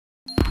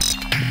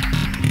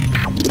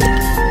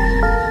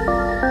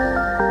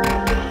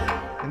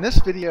this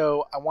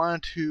video, I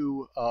wanted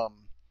to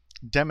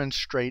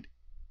demonstrate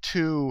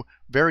two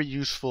very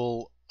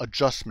useful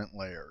adjustment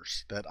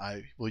layers that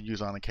I will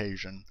use on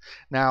occasion.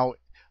 Now,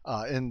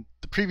 in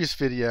the previous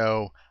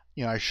video,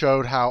 I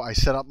showed how I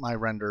set up my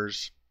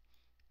renders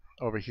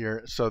over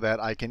here so that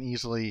I can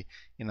easily,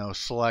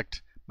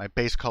 select my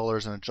base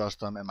colors and adjust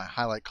them, and my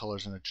highlight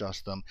colors and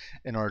adjust them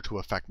in order to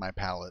affect my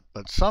palette.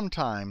 But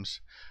sometimes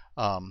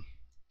I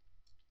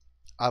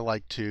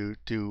like to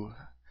do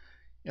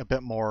a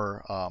bit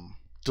more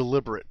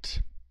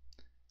deliberate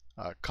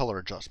color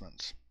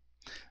adjustments.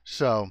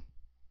 So,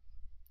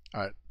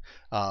 all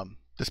right,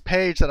 this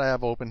page that I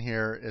have open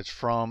here is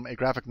from a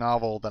graphic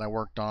novel that I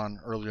worked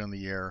on earlier in the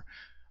year,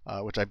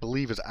 which I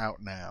believe is out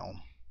now,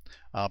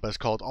 but it's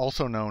called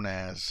Also Known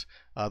As.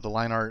 The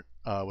line art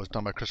was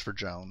done by Christopher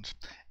Jones,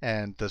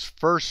 and this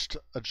first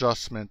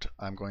adjustment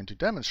I'm going to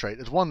demonstrate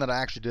is one that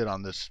I actually did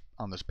on this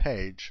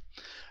page.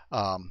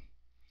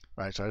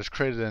 Right, so I just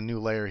created a new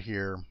layer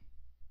here.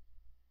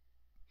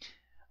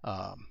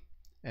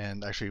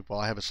 And actually, while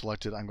I have it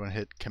selected, I'm going to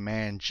hit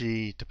Command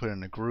G to put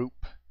in a group.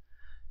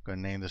 I'm going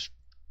to name this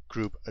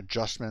group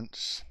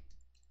Adjustments.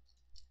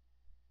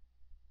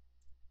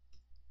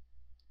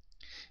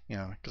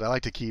 Because I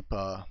like to keep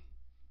all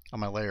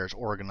my layers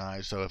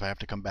organized, so if I have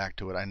to come back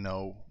to it, I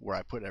know where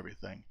I put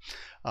everything.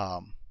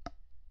 But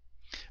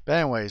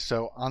anyway,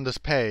 so on this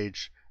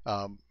page,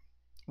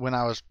 when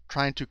I was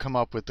trying to come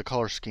up with the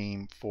color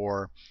scheme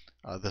for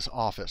this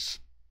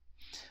office,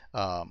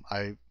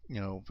 I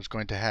was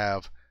going to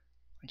have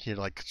here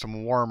like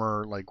some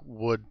warmer, like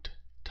wood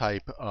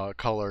type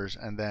colors,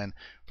 and then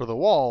for the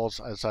walls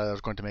I decided I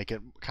was going to make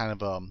it kind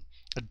of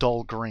a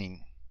dull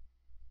green.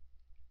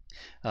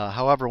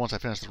 However, once I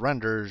finished the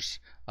renders,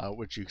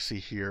 which you see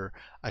here,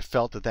 I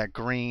felt that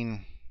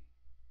green,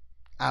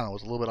 I don't know,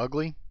 was a little bit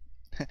ugly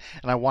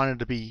and I wanted it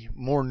to be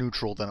more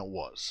neutral than it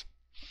was.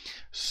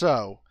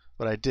 So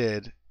what I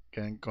did,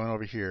 going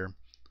over here,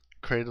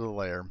 created a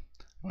layer. I'm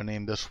going to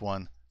name this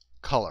one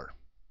Color,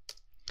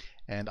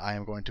 and I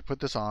am going to put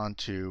this on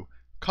to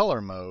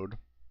color mode,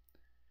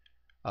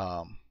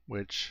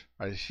 which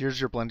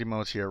here's your blending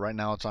modes here. Right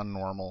now it's on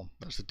normal.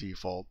 That's the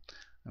default.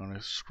 I'm going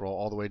to scroll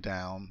all the way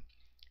down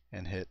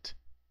and hit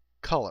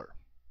color.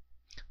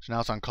 So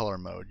now it's on color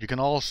mode. You can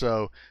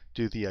also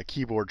do the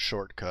keyboard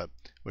shortcut,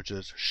 which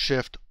is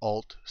Shift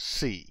Alt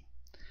C,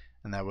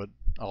 and that would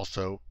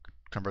also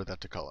convert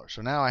that to color.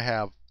 So now I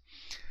have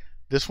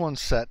this one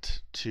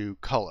set to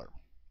color.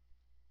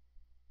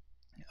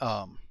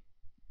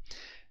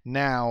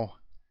 Now,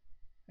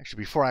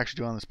 actually, before I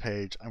actually do on this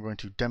page, I'm going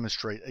to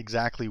demonstrate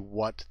exactly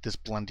what this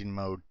blending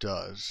mode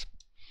does,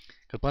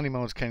 because blending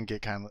modes can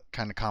get kind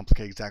of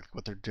complicated exactly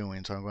what they're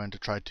doing. So I'm going to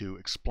try to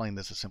explain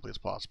this as simply as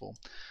possible.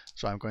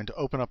 So I'm going to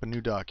open up a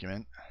new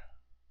document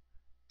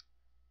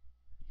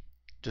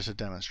just to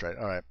demonstrate.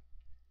 All right,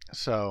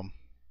 so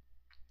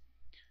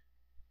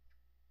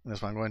in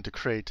this one, I'm going to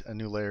create a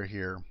new layer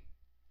here.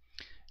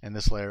 In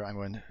this layer, I'm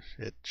going to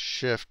hit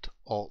Shift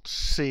Alt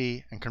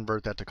C and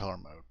convert that to color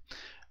mode.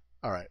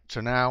 All right, so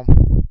now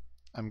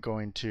I'm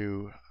going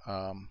to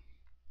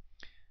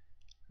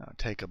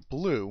take a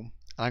blue, and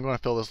I'm going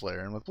to fill this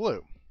layer in with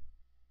blue.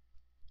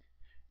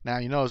 Now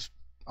you notice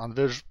on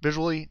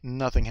visually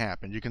nothing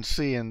happened. You can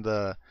see in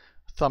the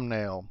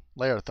thumbnail,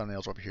 layer of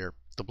thumbnails over here,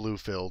 the blue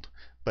filled,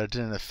 but it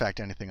didn't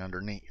affect anything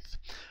underneath.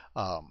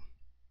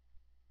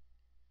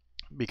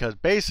 Because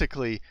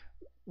basically,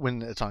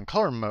 when it's on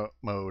color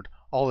mode,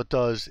 all it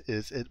does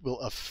is it will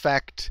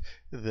affect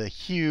the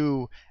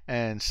hue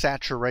and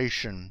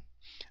saturation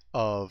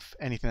of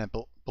anything that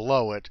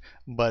below it,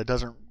 but it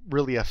doesn't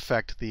really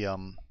affect the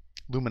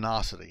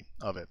luminosity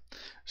of it.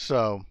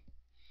 So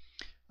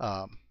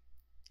I'm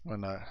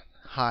going to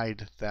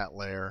hide that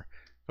layer,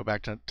 go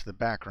back to the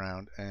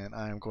background, and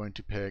I'm going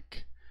to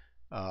pick,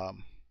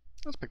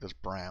 let's pick this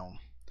brown.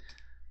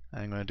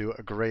 I'm going to do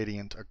a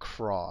gradient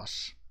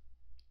across.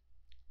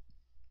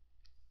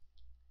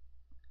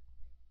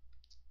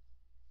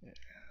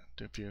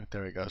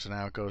 There we go. So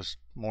now it goes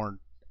more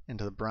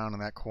into the brown in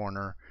that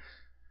corner.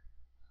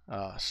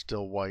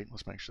 Still white.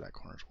 Let's make sure that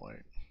corner is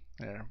white.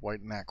 Yeah,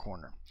 white in that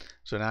corner.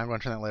 So now I'm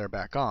going to turn that layer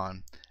back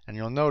on, and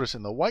you'll notice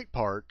in the white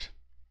part,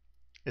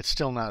 it's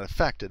still not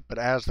affected. But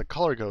as the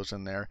color goes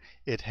in there,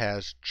 it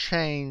has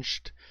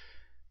changed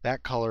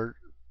that color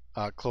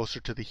closer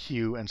to the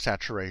hue and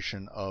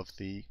saturation of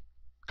the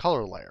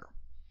color layer.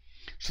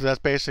 So that's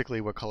basically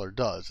what color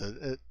does.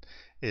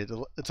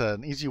 It's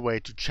an easy way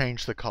to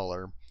change the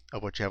color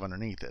of what you have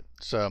underneath it.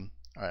 So,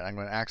 all right, I'm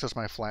going to access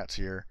my flats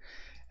here,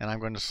 and I'm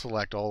going to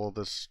select all of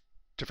this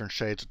different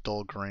shades of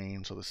dull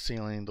green. So the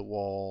ceiling, the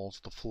walls,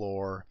 the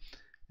floor,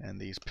 and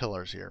these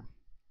pillars here.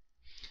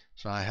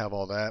 So I have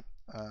all that.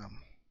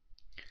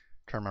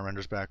 Turn my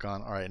renders back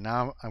on. All right,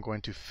 now I'm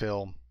going to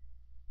fill.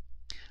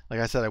 Like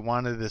I said, I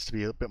wanted this to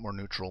be a bit more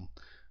neutral,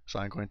 so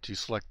I'm going to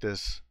select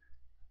this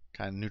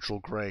kind of neutral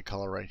gray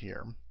color right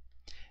here,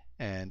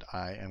 and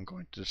I am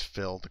going to just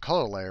fill the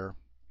color layer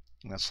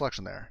in that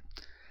selection there.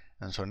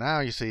 And so now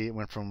you see it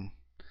went from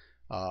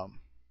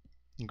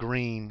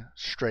green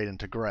straight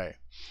into gray.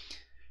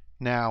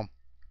 Now,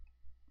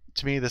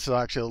 to me, this is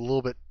actually a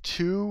little bit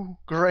too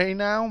gray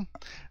now.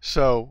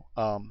 So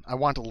I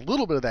want a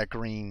little bit of that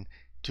green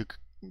to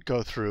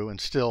go through and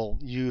still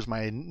use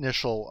my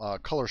initial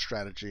color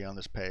strategy on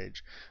this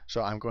page.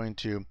 So I'm going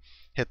to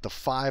hit the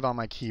 5 on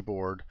my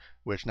keyboard,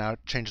 which now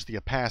changes the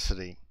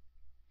opacity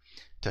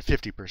to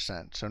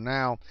 50%. So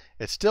now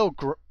it's still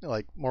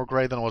like more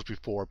gray than it was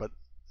before, but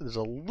there's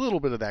a little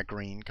bit of that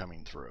green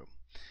coming through.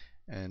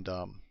 And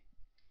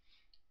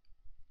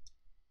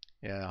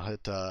yeah, I'll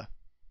hit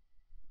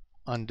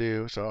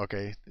undo. So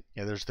okay,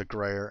 yeah, there's the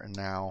grayer, and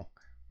now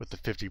with the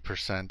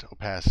 50%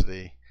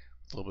 opacity,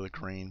 a little bit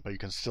of green, but you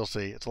can still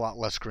see it's a lot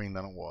less green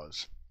than it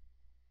was.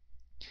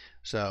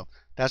 So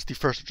that's the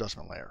first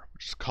adjustment layer,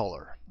 which is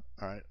color.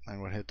 All right, I'm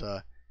going to hit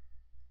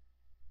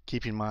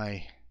keeping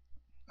my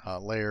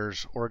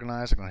layers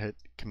organized. I'm going to hit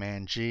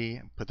Command G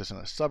and put this in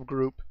a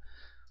subgroup.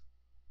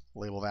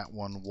 Label that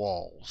one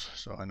walls,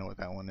 so I know what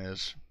that one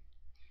is.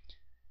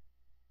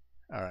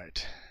 All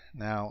right,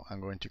 now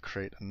I'm going to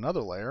create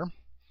another layer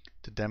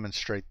to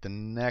demonstrate the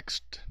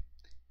next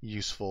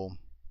useful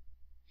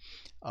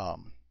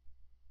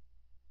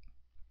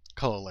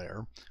color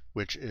layer,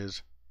 which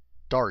is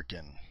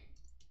darken.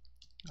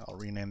 I'll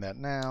rename that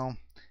now,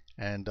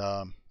 and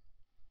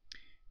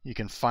you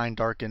can find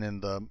darken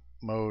in the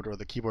mode, or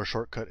the keyboard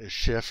shortcut is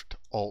Shift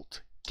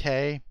Alt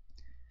K.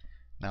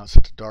 Now it's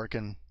set to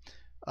darken.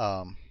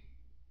 All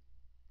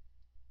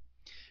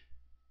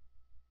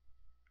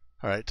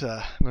right,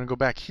 I'm going to go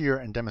back here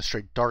and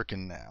demonstrate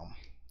darken now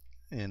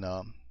in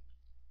a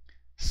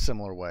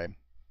similar way.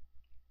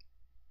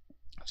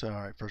 So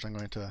all right, first I'm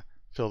going to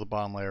fill the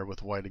bottom layer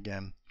with white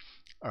again.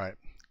 All right,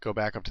 go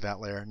back up to that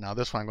layer. Now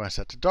this one I'm going to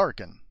set to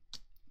darken.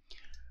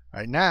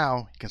 All right,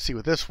 now you can see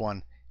with this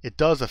one, it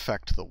does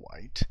affect the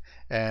white,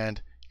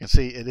 and you can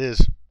see it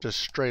is just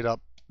straight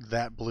up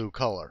that blue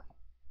color.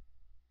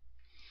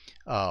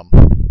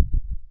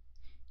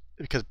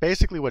 Because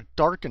basically what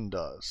darken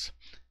does,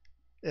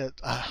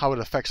 how it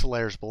affects the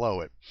layers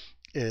below it,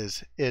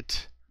 is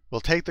it will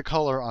take the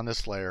color on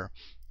this layer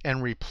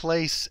and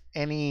replace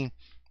any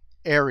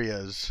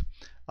areas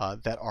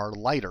that are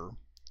lighter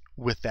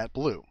with that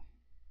blue.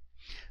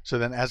 So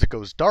then as it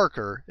goes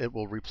darker, it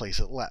will replace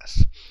it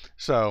less.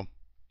 So,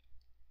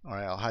 all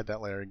right, I'll hide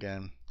that layer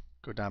again.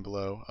 Go down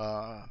below.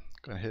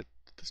 Going to hit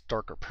this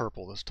darker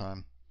purple this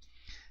time.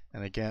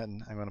 And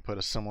again, I'm going to put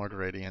a similar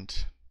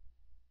gradient.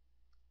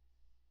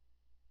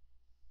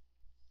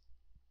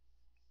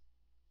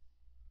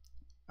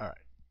 All right.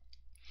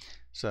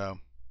 So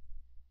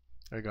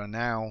there we go.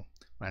 Now,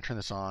 when I turn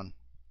this on,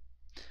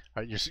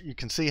 all right, you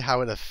can see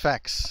how it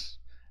affects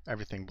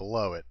everything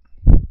below it.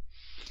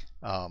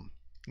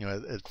 You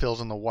know, it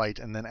fills in the white,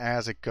 and then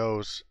as it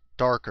goes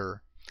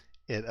darker,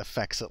 it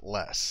affects it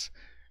less,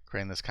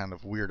 creating this kind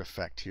of weird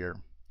effect here.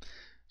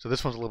 So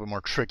this one's a little bit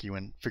more tricky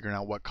when figuring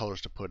out what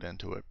colors to put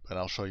into it, but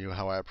I'll show you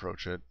how I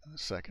approach it in a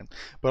second.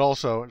 But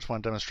also, I just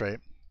want to demonstrate.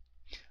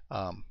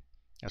 So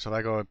if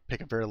I go and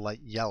pick a very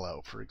light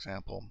yellow, for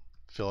example,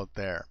 fill it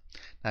there.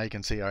 Now you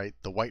can see, all right,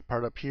 the white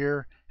part up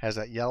here has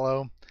that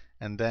yellow,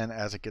 and then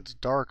as it gets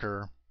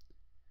darker,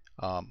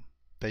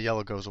 the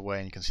yellow goes away,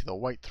 and you can see the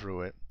white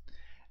through it.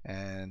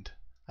 And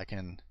I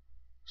can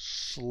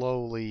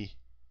slowly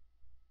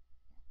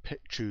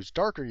choose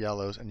darker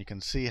yellows, and you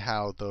can see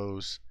how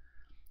those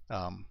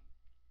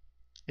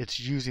it's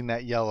using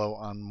that yellow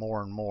on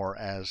more and more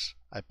as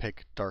I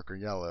pick darker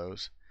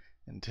yellows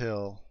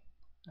until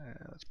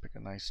let's pick a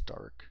nice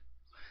dark,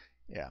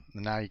 yeah,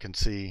 and now you can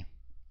see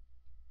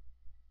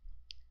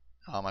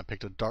I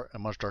picked a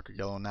much darker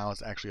yellow, and now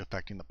it's actually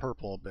affecting the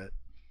purple a bit.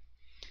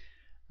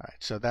 All right,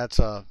 so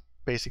that's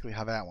basically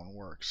how that one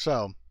works.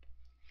 So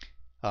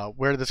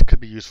where this could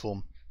be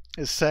useful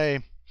is, say,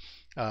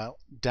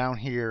 down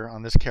here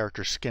on this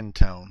character's skin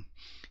tone,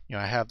 you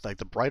know, I have like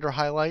the brighter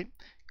highlight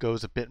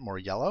goes a bit more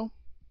yellow,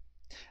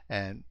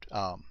 and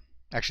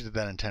actually did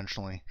that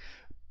intentionally.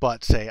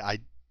 But say I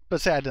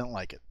didn't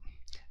like it,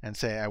 and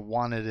say I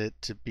wanted it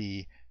to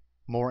be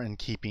more in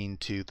keeping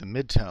to the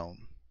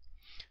mid-tone.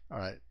 All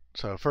right,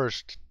 so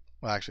first,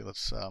 well, actually,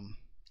 let's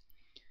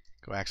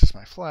go access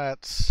my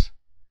flats.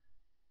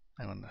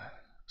 I'm going to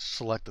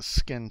select the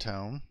skin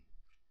tone.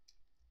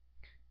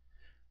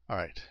 All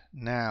right,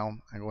 now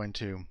I'm going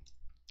to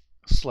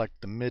select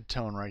the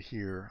mid-tone right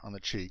here on the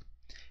cheek,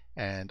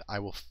 and I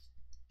will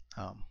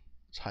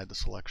let's hide the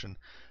selection.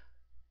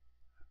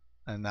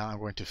 And now I'm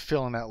going to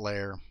fill in that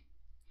layer,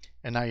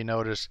 and now you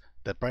notice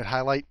that bright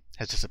highlight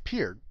has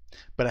disappeared,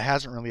 but it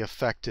hasn't really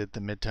affected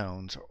the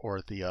midtones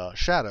or the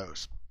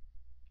shadows,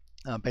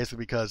 basically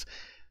because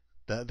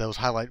those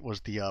highlight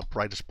was the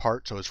brightest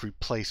part, so it's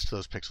replaced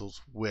those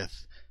pixels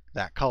with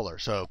that color.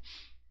 So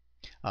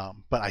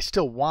but I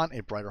still want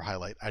a brighter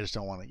highlight, I just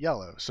don't want it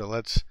yellow. So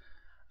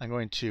I'm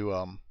going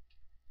to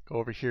go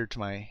over here to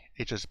my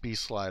HSB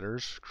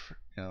sliders,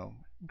 you know,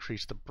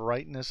 increase the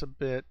brightness a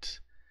bit,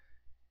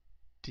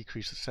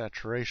 decrease the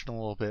saturation a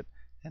little bit,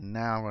 and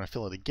now I'm going to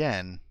fill it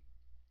again.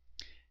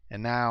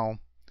 And now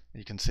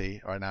you can see,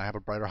 all right, now I have a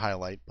brighter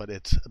highlight, but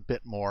it's a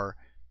bit more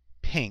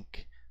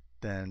pink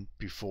than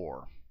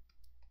before.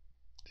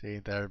 See,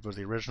 there was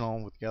the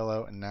original with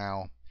yellow, and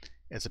now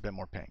it's a bit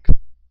more pink.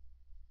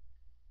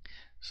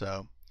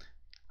 So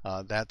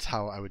that's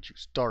how I would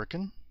use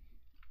darken.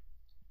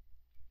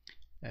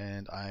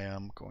 And I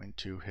am going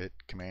to hit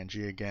Command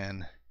G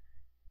again,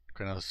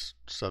 create a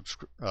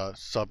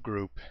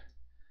subgroup,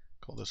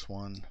 call this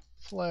one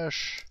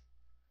flesh.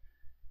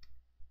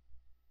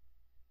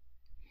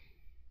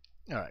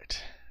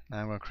 Alright, now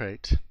I'm going to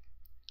create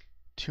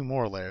 2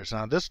 more layers.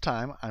 Now this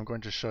time I'm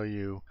going to show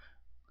you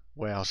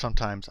how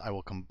sometimes I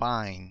will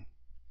combine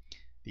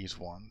these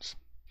ones.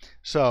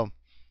 So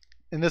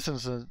in this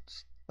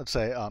instance, let's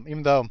say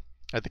even though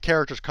the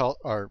character's coat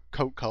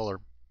color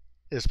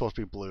is supposed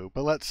to be blue,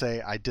 but let's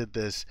say I did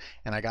this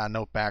and I got a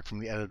note back from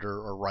the editor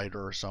or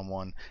writer or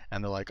someone,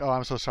 and they're like, oh,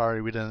 I'm so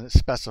sorry, we didn't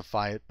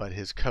specify it, but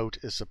his coat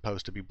is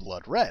supposed to be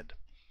blood red.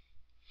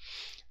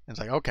 And it's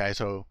like, okay,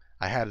 so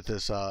I had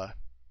this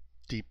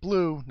deep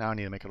blue, now I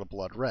need to make it a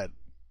blood red.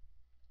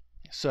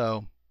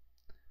 So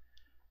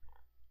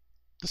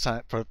this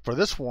time, for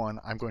this one,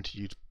 I'm going to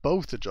use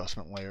both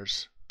adjustment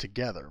layers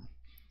together.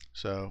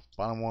 So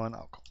bottom one,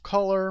 I'll call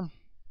color.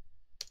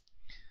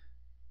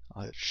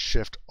 I'll hit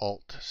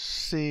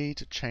Shift-Alt-C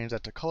to change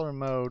that to color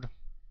mode.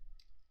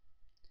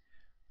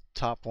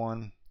 Top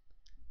one,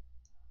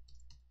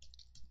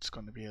 it's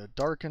going to be a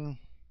darken.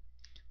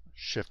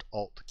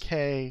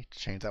 Shift-Alt-K to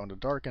change that one to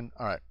darken.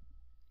 All right.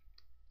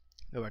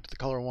 Go back to the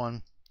color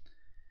one.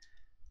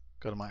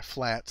 Go to my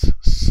flats,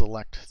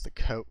 select the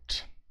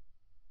coat.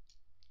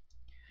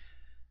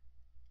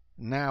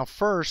 Now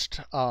first,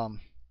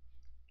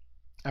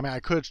 I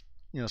could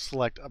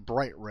select a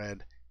bright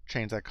red,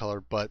 change that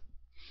color, but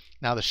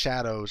now the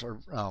shadows are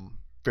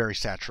very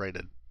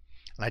saturated,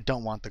 and I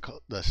don't want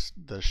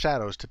the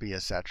shadows to be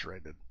as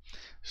saturated.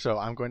 So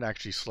I'm going to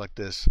actually select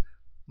this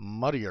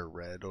muddier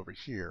red over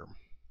here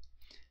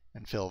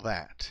and fill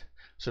that.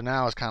 So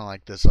now it's kind of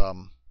like this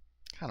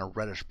kind of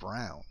reddish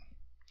brown,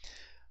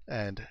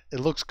 and it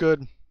looks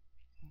good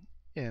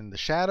in the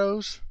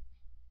shadows,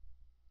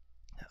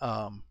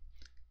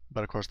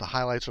 but of course the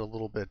highlights are a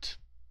little bit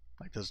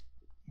like this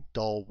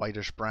dull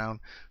whitish brown.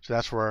 So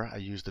that's where I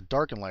use the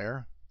darken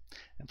layer.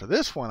 And for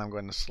this one, I'm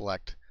going to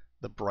select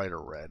the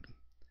brighter red,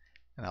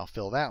 and I'll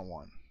fill that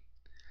one.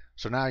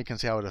 So now you can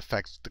see how it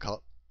affects the color.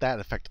 That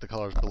affected the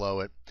colors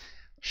below it.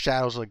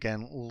 Shadows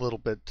again, a little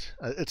bit.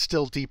 It's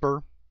still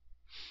deeper,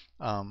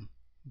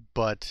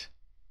 but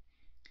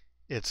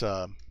it's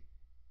a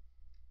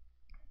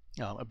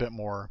bit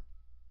more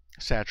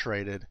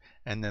saturated.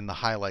 And then the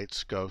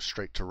highlights go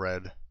straight to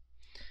red,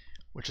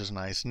 which is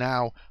nice.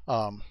 Now,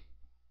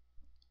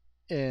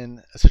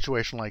 in a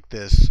situation like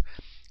this,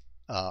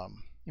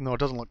 even though it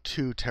doesn't look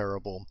too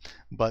terrible,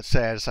 but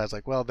say I decide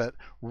like, well, that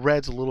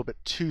red's a little bit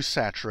too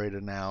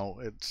saturated now.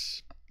 It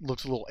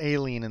looks a little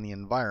alien in the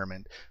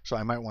environment, so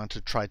I might want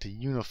to try to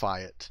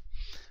unify it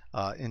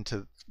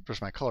into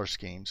just my color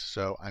schemes.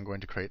 So I'm going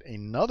to create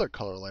another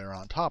color layer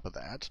on top of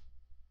that.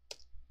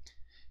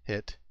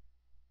 Hit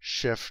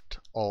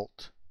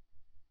Shift-Alt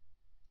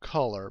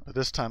color, but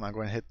this time I'm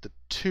going to hit the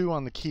 2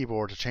 on the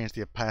keyboard to change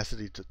the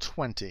opacity to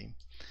 20.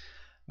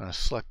 I'm going to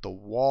select the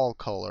wall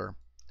color,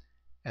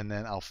 and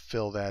then I'll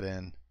fill that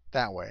in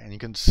that way. And you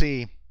can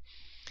see,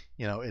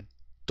 it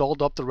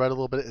dulled up the red a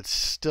little bit. It's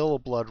still a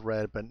blood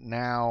red, but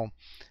now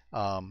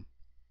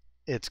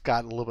it's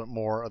got a little bit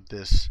more of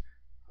this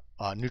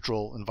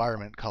neutral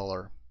environment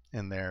color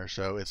in there,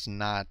 so it's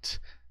not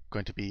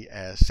going to be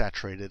as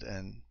saturated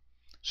and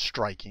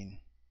striking.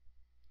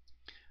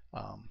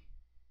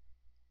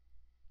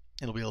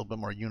 It'll be a little bit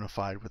more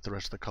unified with the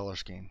rest of the color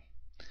scheme.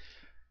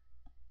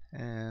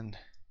 And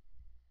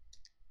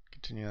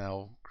continue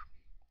now.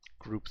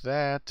 Group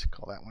that,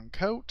 call that one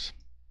coat.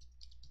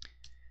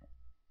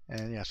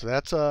 And yeah, so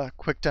that's a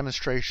quick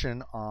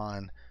demonstration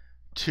on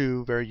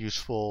 2 very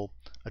useful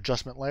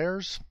adjustment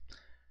layers.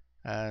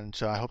 And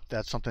so I hope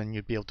that's something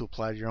you'd be able to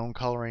apply to your own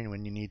coloring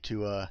when you need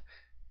to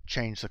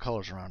change the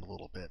colors around a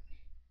little bit.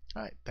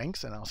 Alright,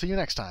 thanks, and I'll see you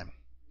next time.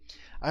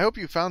 I hope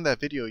you found that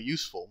video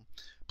useful.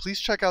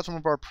 Please check out some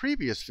of our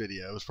previous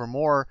videos for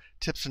more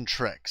tips and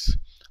tricks.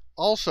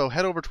 Also,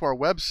 head over to our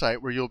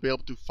website where you'll be able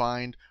to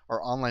find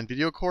our online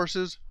video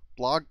courses,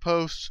 blog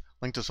posts,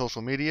 link to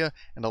social media,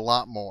 and a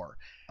lot more.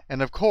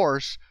 And of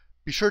course,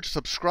 be sure to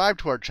subscribe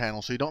to our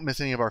channel so you don't miss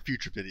any of our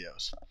future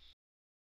videos.